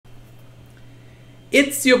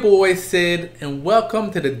It's your boy Sid, and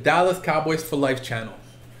welcome to the Dallas Cowboys for Life channel.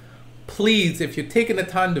 Please, if you're taking the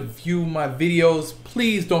time to view my videos,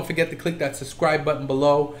 please don't forget to click that subscribe button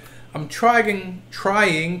below. I'm trying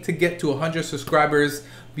to get to 100 subscribers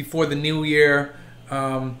before the new year.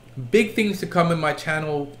 Big things to come in my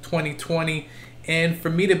channel 2020, and for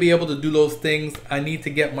me to be able to do those things, I need to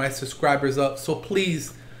get my subscribers up. So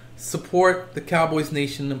please support the Cowboys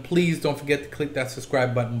Nation, and please don't forget to click that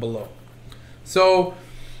subscribe button below. So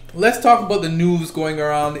let's talk about the news going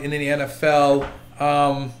around in the NFL.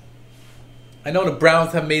 I know the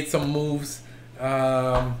Browns have made some moves.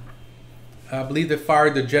 I believe they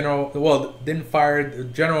fired the didn't fire the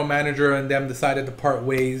general manager, and them decided to part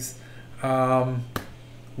ways.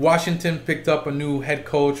 Washington picked up a new head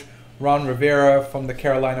coach, Ron Rivera, from the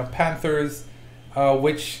Carolina Panthers,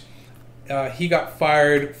 which he got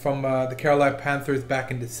fired from the Carolina Panthers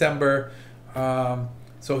back in December.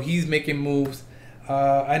 So he's making moves.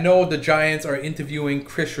 I know the Giants are interviewing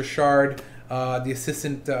Chris Richard, the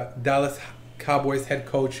assistant Dallas Cowboys head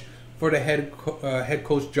coach, for the head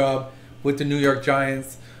coach job with the New York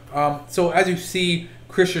Giants. So as you see,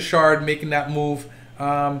 Chris Richard making that move.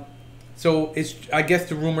 So I guess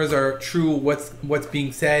the rumors are true. What's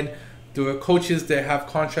being said? The coaches that have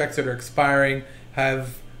contracts that are expiring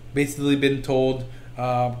have basically been told,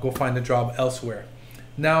 go find a job elsewhere.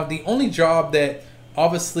 Now, the only job that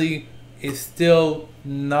obviously is still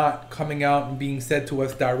not coming out and being said to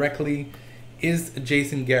us directly is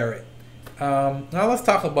Jason Garrett. Now let's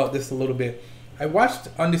talk about this a little bit. I watched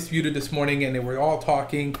Undisputed this morning, and they were all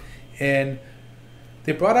talking, and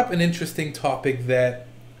they brought up an interesting topic that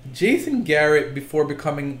Jason Garrett, before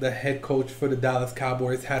becoming the head coach for the Dallas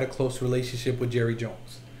Cowboys, had a close relationship with Jerry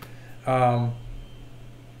Jones, and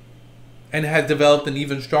has developed an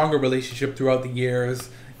even stronger relationship throughout the years.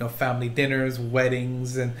 You know, family dinners,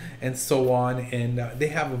 weddings, and so on, and they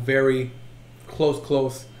have a very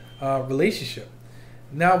close relationship.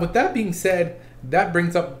 Now, with that being said, that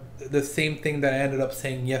brings up the same thing that I ended up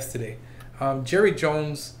saying yesterday. Jerry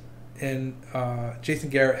Jones and Jason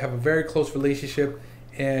Garrett have a very close relationship,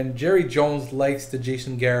 and Jerry Jones likes the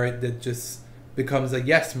Jason Garrett that just becomes a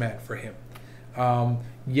yes man for him.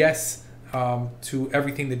 Yes to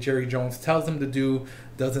everything that Jerry Jones tells him to do,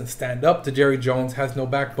 doesn't stand up to Jerry Jones, has no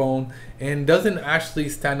backbone, and doesn't actually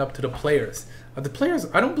stand up to the players. I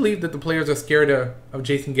don't believe that the players are scared of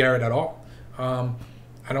Jason Garrett at all. I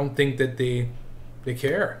don't think that they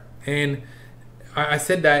care. And I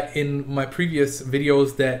said that in my previous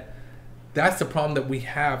videos, that's the problem that we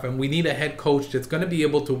have, and we need a head coach that's going to be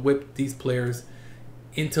able to whip these players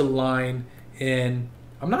into line. And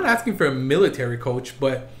I'm not asking for a military coach,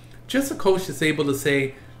 but just a coach that's able to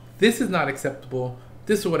say, this is not acceptable,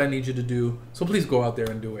 this is what I need you to do, so please go out there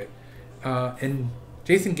and do it. And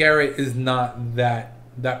Jason Garrett is not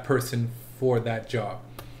that person for that job.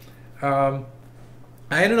 I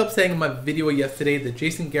ended up saying in my video yesterday that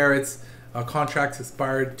Jason Garrett's contract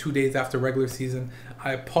expired 2 days after regular season.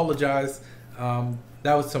 I apologize.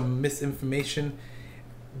 That was some misinformation.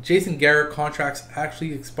 Jason Garrett contract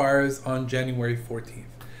actually expires on January 14th.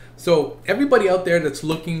 So everybody out there that's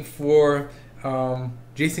looking for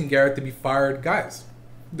Jason Garrett to be fired, guys,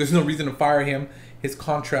 there's no reason to fire him. His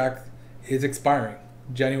contract is expiring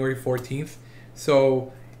January 14th.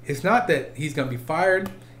 So it's not that he's going to be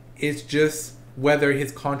fired. It's just whether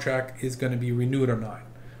his contract is going to be renewed or not.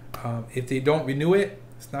 If they don't renew it,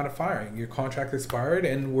 it's not a firing. Your contract expired,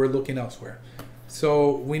 and we're looking elsewhere.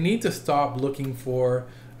 So we need to stop looking for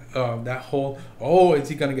that whole, oh, is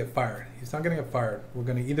he going to get fired? He's not going to get fired. We're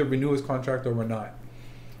going to either renew his contract or we're not.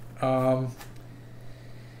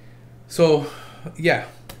 So, yeah,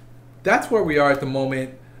 that's where we are at the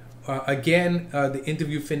moment. Again, the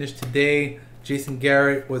interview finished today. Jason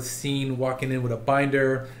Garrett was seen walking in with a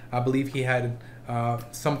binder. I believe he had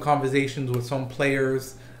some conversations with some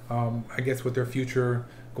players, I guess with their future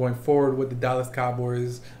going forward with the Dallas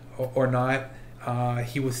Cowboys or not.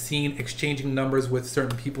 He was seen exchanging numbers with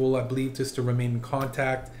certain people, I believe, just to remain in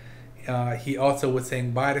contact. He also was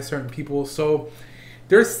saying bye to certain people. So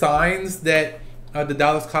there's signs that the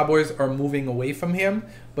Dallas Cowboys are moving away from him.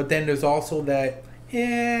 But then there's also that,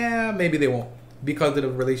 yeah, maybe they won't, because of the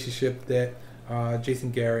relationship that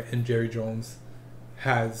Jason Garrett and Jerry Jones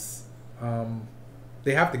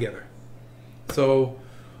they have together. So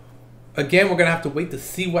again, we're gonna have to wait to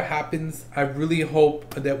see what happens. I really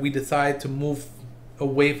hope that we decide to move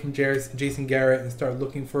away from Jason Garrett and start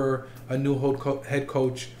looking for a new head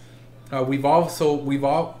coach. We've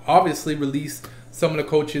obviously released some of the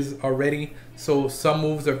coaches already, so some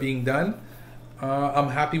moves are being done. I'm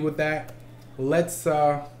happy with that. Let's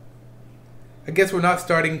I guess we're not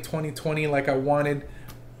starting 2020 like I wanted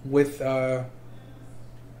with an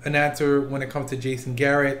answer when it comes to Jason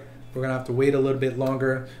Garrett. We're going to have to wait a little bit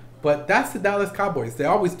longer. But that's the Dallas Cowboys. They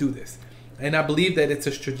always do this. And I believe that it's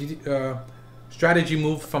a strategy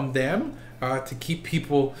move from them to keep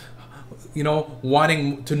people,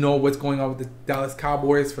 wanting to know what's going on with the Dallas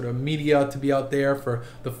Cowboys, for the media to be out there, for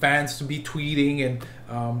the fans to be tweeting. And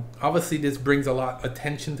obviously this brings a lot of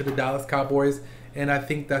attention to the Dallas Cowboys. And I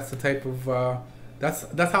think that's the type of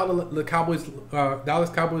that's how the Cowboys, Dallas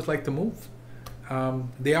Cowboys, like to move.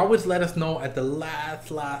 They always let us know at the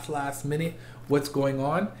last minute what's going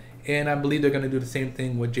on, and I believe they're going to do the same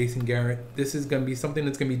thing with Jason Garrett. This is going to be something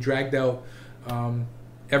that's going to be dragged out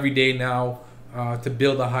every day now to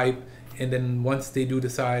build a hype, and then once they do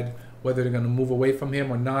decide whether they're going to move away from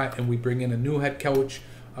him or not, and we bring in a new head coach,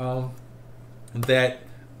 that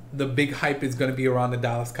the big hype is going to be around the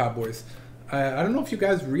Dallas Cowboys. I don't know if you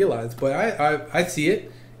guys realize, but I see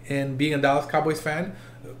it. And being a Dallas Cowboys fan,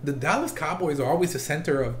 the Dallas Cowboys are always a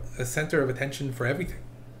center of attention for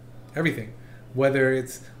everything. Whether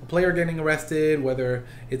it's a player getting arrested, whether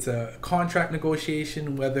it's a contract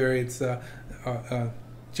negotiation, whether it's a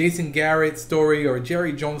Jason Garrett story or a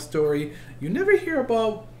Jerry Jones story, you never hear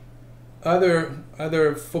about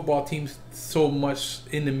other football teams so much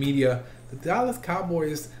in the media. The Dallas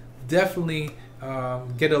Cowboys definitely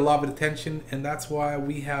get a lot of attention, and that's why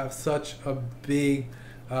we have such a big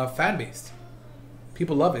fan base.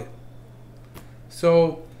 People love it.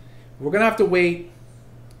 So we're gonna have to wait.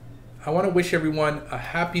 I want to wish everyone a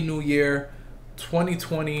happy new year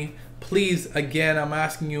 2020. Please, again, I'm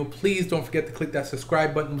asking you, please don't forget to click that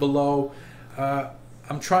subscribe button below.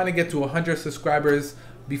 I'm trying to get to 100 subscribers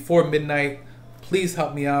before midnight. Please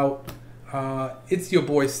help me out. It's your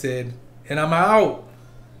boy Sid, and I'm out.